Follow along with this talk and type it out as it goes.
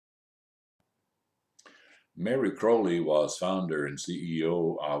Mary Crowley was founder and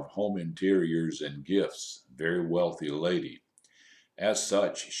CEO of Home Interiors and Gifts, very wealthy lady. As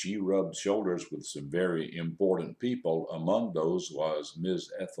such, she rubbed shoulders with some very important people. Among those was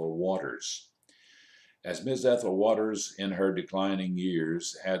Ms. Ethel Waters. As Ms. Ethel Waters, in her declining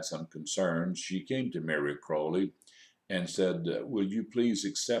years, had some concerns, she came to Mary Crowley and said, "Will you please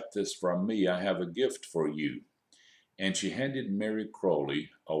accept this from me? I have a gift for you." And she handed Mary Crowley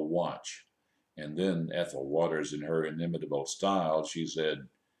a watch. And then Ethel Waters, in her inimitable style, she said,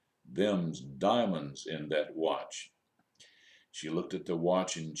 "Them's diamonds in that watch." She looked at the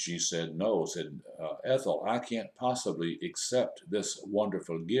watch and she said, "No," said Ethel, "I can't possibly accept this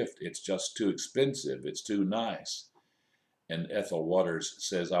wonderful gift. It's just too expensive. It's too nice." And Ethel Waters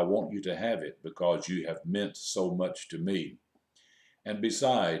says, "I want you to have it because you have meant so much to me. And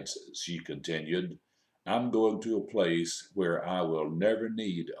besides," she continued, "I'm going to a place where I will never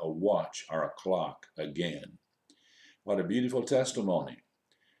need a watch or a clock again." What a beautiful testimony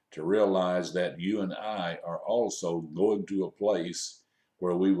to realize that you and I are also going to a place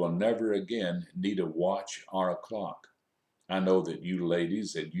where we will never again need a watch or a clock. I know that you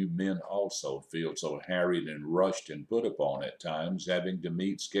ladies and you men also feel so harried and rushed and put upon at times, having to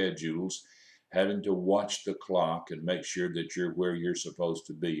meet schedules, having to watch the clock and make sure that you're where you're supposed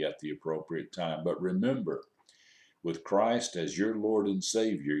to be at the appropriate time. But remember, with Christ as your Lord and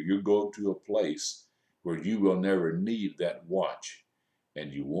Savior, you're going to a place where you will never need that watch,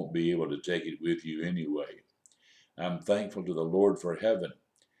 and you won't be able to take it with you anyway. I'm thankful to the Lord for heaven.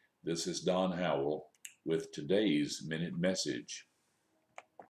 This is Don Howell with today's Minute Message.